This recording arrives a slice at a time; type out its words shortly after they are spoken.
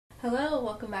Hello,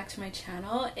 welcome back to my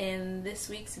channel. In this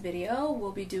week's video,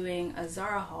 we'll be doing a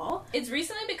Zara haul. It's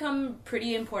recently become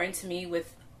pretty important to me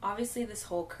with obviously this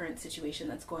whole current situation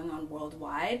that's going on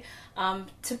worldwide,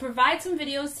 to provide some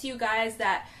videos to you guys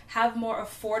that have more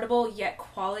affordable yet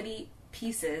quality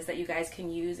pieces that you guys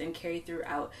can use and carry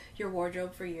throughout your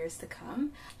wardrobe for years to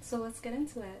come. So let's get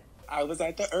into it. I was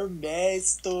at the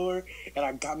Hermes store and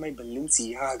I got my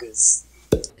Balenciagas.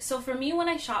 So for me, when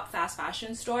I shop fast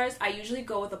fashion stores, I usually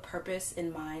go with a purpose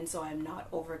in mind so I'm not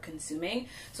over consuming.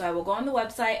 So I will go on the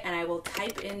website and I will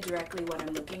type in directly what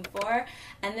I'm looking for.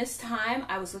 And this time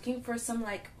I was looking for some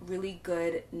like really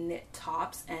good knit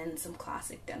tops and some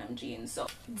classic denim jeans. So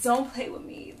don't play with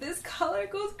me. This color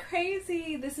goes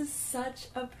crazy. This is such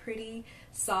a pretty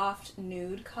soft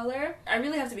nude color. I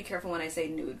really have to be careful when I say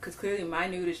nude because clearly my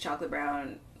nude is chocolate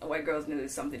brown. A white girl's nude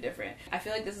is something different. I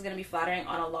feel like this is going to be flattering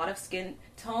on a lot of skin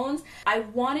tones. I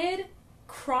wanted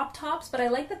crop tops, but I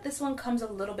like that this one comes a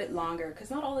little bit longer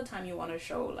because not all the time you want to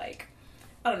show, like,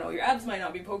 I don't know, your abs might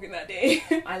not be poking that day.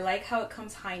 I like how it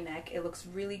comes high neck. It looks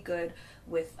really good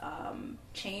with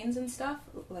chains and stuff,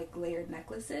 like layered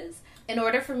necklaces. In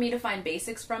order for me to find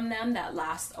basics from them that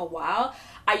last a while,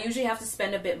 I usually have to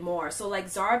spend a bit more. So like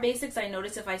Zara basics, I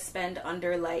notice if I spend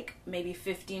under like maybe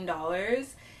 $15,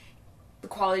 the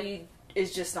quality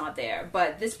is just not there.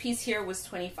 But this piece here was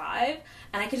 $25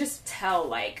 and I could just tell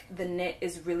like the knit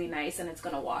is really nice and it's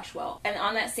gonna wash well. And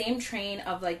on that same train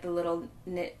of like the little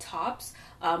knit tops,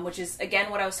 which is again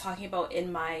what I was talking about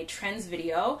in my trends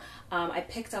video, I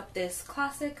picked up this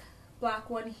classic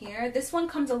black one here. This one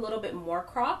comes a little bit more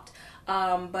cropped,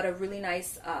 but a really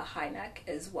nice high neck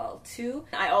as well too.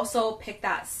 I also picked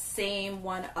that same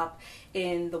one up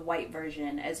in the white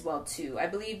version as well too. I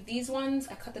believe these ones,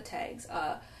 I cut the tags,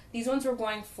 these ones were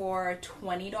going for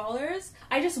 $20.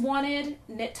 I just wanted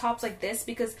knit tops like this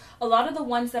because a lot of the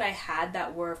ones that I had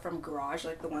that were from Garage,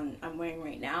 like the one I'm wearing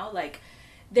right now, like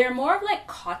they're more of like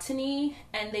cottony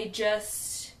and they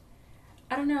just,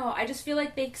 I don't know, I just feel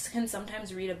like they can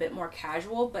sometimes read a bit more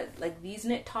casual, but like these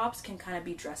knit tops can kind of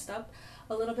be dressed up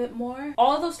a little bit more.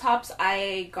 All of those tops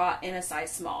I got in a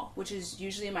size small, which is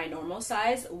usually my normal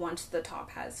size once the top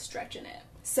has stretch in it.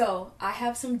 So I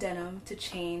have some denim to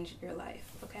change your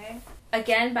life, okay?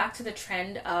 Again, back to the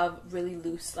trend of really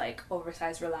loose, like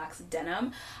oversized, relaxed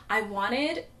denim. I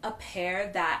wanted a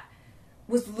pair that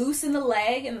was loose in the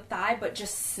leg and the thigh, but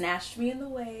just snatched me in the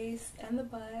waist and the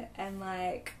butt, and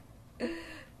like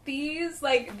these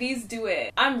do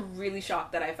it. I'm really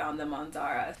shocked that I found them on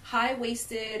Zara.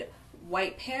 High-waisted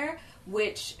white pair,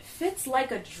 which fits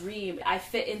like a dream. I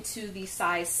fit into the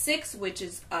size 6, which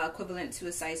is equivalent to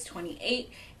a size 28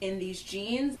 in these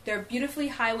jeans. They're beautifully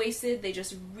high-waisted. They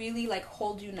just really like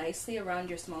hold you nicely around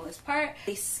your smallest part.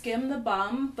 They skim the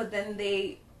bum, but then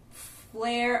they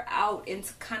flare out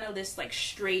into kind of this like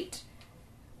straight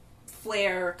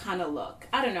flare kind of look.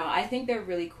 I don't know, I think they're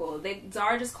really cool.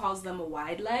 Zara just calls them a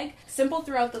wide leg. Simple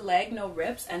throughout the leg, no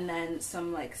rips, and then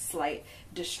some like slight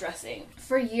distressing.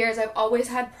 For years I've always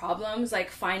had problems like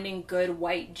finding good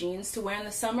white jeans to wear in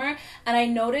the summer, and I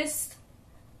noticed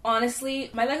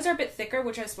honestly my legs are a bit thicker,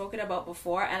 which I've spoken about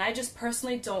before, and I just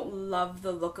personally don't love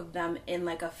the look of them in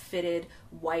like a fitted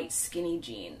white skinny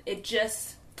jean. It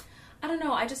just, I don't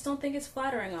know, I just don't think it's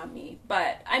flattering on me.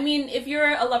 But I mean, if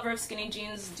you're a lover of skinny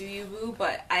jeans, do you boo?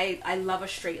 But I love a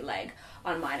straight leg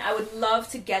on mine. I would love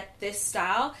to get this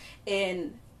style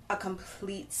in a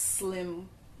complete slim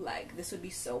leg. This would be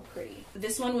so pretty.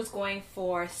 This one was going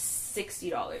for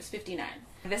 $60, $59.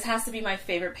 This has to be my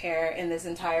favorite pair in this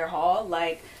entire haul.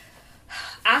 Like,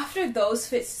 after those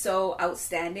fit so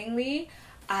outstandingly,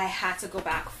 I had to go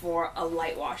back for a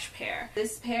light wash pair.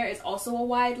 This pair is also a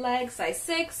wide leg, size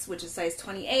 6, which is size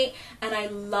 28, and I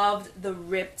loved the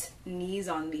ripped knees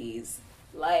on these.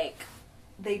 Like,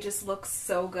 they just look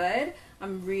so good.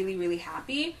 I'm really, really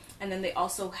happy. And then they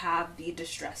also have the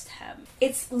distressed hem.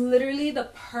 It's literally the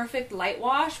perfect light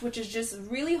wash, which is just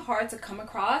really hard to come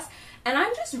across. And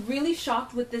I'm just really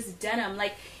shocked with this denim.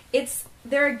 Like,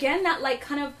 they're again that like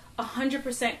kind of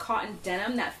 100% cotton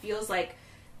denim that feels like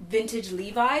vintage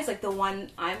Levi's, like the one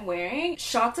I'm wearing.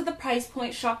 Shocked at the price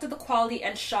point, shocked at the quality,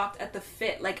 and shocked at the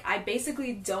fit. Like, I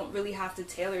basically don't really have to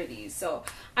tailor these, so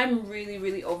I'm really,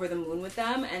 really over the moon with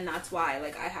them, and that's why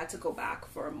like I had to go back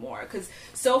for more. Because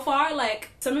so far, like,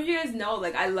 some of you guys know,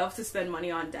 like, I love to spend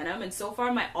money on denim, and so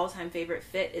far my all-time favorite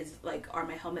fit are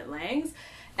my Helmet Langs,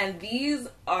 and these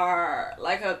are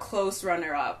like a close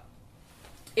runner-up,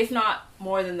 if not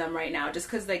more than them right now, just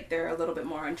because like they're a little bit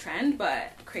more on trend,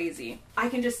 but crazy. I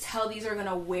can just tell these are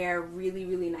gonna wear really,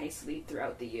 really nicely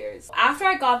throughout the years. After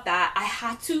I got that, I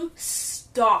had to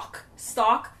stock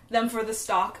them for the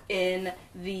stock in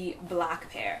the black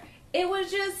pair. It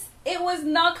was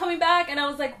not coming back, and I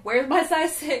was like, where's my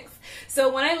size 6?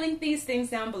 So when I link these things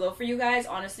down below for you guys,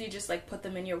 honestly, just like put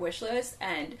them in your wish list,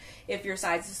 and if your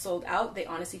size is sold out, they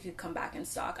honestly could come back in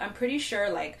stock. I'm pretty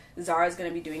sure like Zara is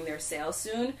gonna be doing their sale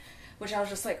soon, which I was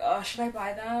just like, oh, should I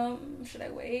buy them? Should I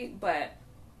wait? But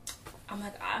I'm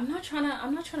like, I'm not trying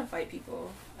to fight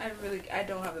people. I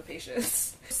don't have the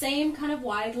patience. Same kind of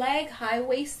wide leg,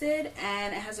 high-waisted,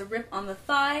 and it has a rip on the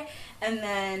thigh and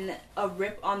then a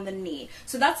rip on the knee.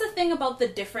 So that's the thing about the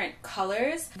different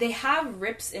colors. They have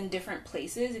rips in different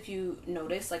places, if you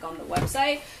notice, like on the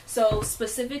website. So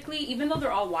specifically, even though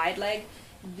they're all wide leg,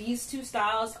 these two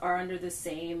styles are under the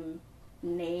same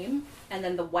name, and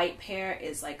then the white pair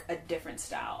is like a different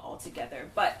style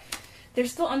altogether. But they're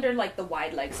still under like the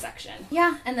wide leg section.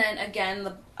 Yeah, and then again,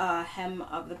 the hem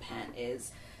of the pant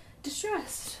is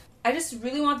distressed. I just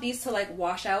really want these to like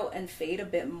wash out and fade a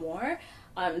bit more.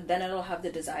 Then it'll have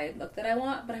the desired look that I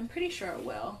want, but I'm pretty sure it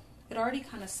will. It already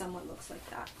kind of somewhat looks like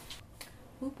that.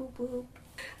 Boop, boop, boop.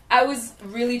 I was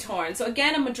really torn. So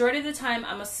again, a majority of the time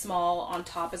I'm a small on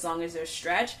top as long as there's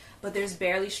stretch, but there's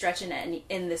barely stretch in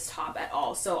this top at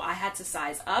all. So I had to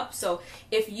size up. So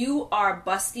if you are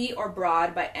busty or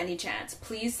broad by any chance,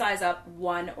 please size up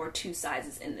 1 or 2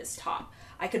 sizes in this top.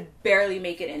 I could barely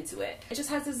make it into it. It just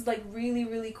has this like really,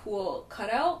 really cool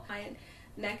cutout. My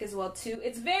neck as well too.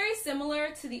 It's very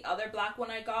similar to the other black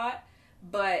one I got,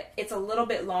 but it's a little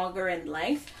bit longer in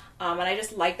length. And I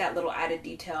just like that little added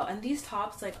detail. And these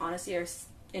tops, like, honestly, are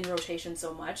in rotation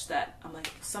so much that I'm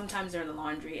like, sometimes they're in the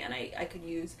laundry and I could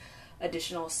use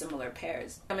additional similar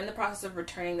pairs. I'm in the process of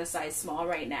returning the size small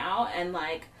right now, and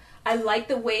like, I like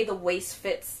the way the waist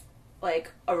fits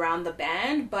like around the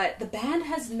band, but the band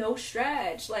has no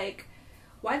stretch. Like,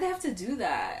 why'd they have to do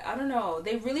that? I don't know.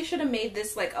 They really should have made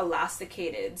this like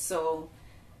elasticated so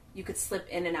you could slip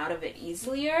in and out of it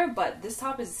easier, but this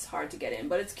top is hard to get in,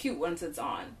 but it's cute once it's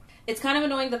on. It's kind of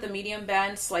annoying that the medium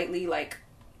band slightly like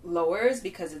lowers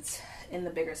because it's in the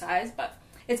bigger size, but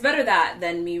it's better that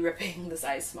than me ripping the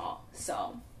size small.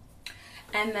 So,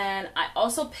 and then I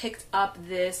also picked up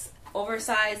this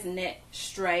oversized knit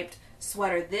striped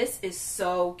sweater. This is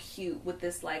so cute with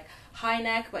this like high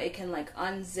neck, but it can like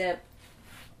unzip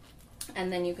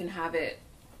and then you can have it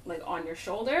like on your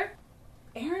shoulder.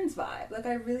 Erin's vibe. Like,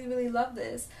 I really, really love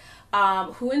this.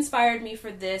 Who inspired me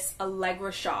for this? Allegra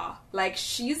Shaw. Like,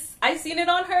 I seen it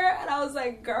on her and I was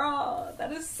like, girl,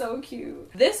 that is so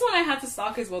cute. This one I had to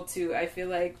stock as well too. I feel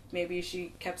like maybe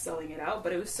she kept selling it out,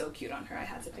 but it was so cute on her. I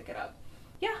had to pick it up.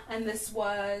 Yeah, and this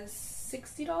was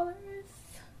 $60.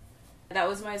 That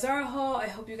was my Zara haul. I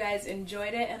hope you guys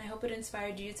enjoyed it, and I hope it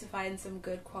inspired you to find some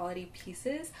good quality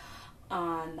pieces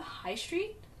on the high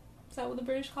street. Is that what the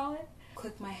British call it?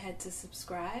 Click my head to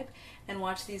subscribe and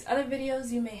watch these other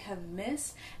videos you may have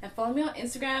missed, and follow me on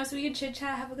Instagram so we can chit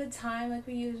chat, have a good time like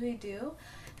we usually do,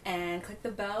 and click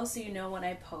the bell so you know when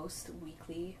I post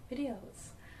weekly videos.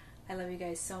 I love you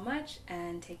guys so much,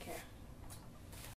 and take care.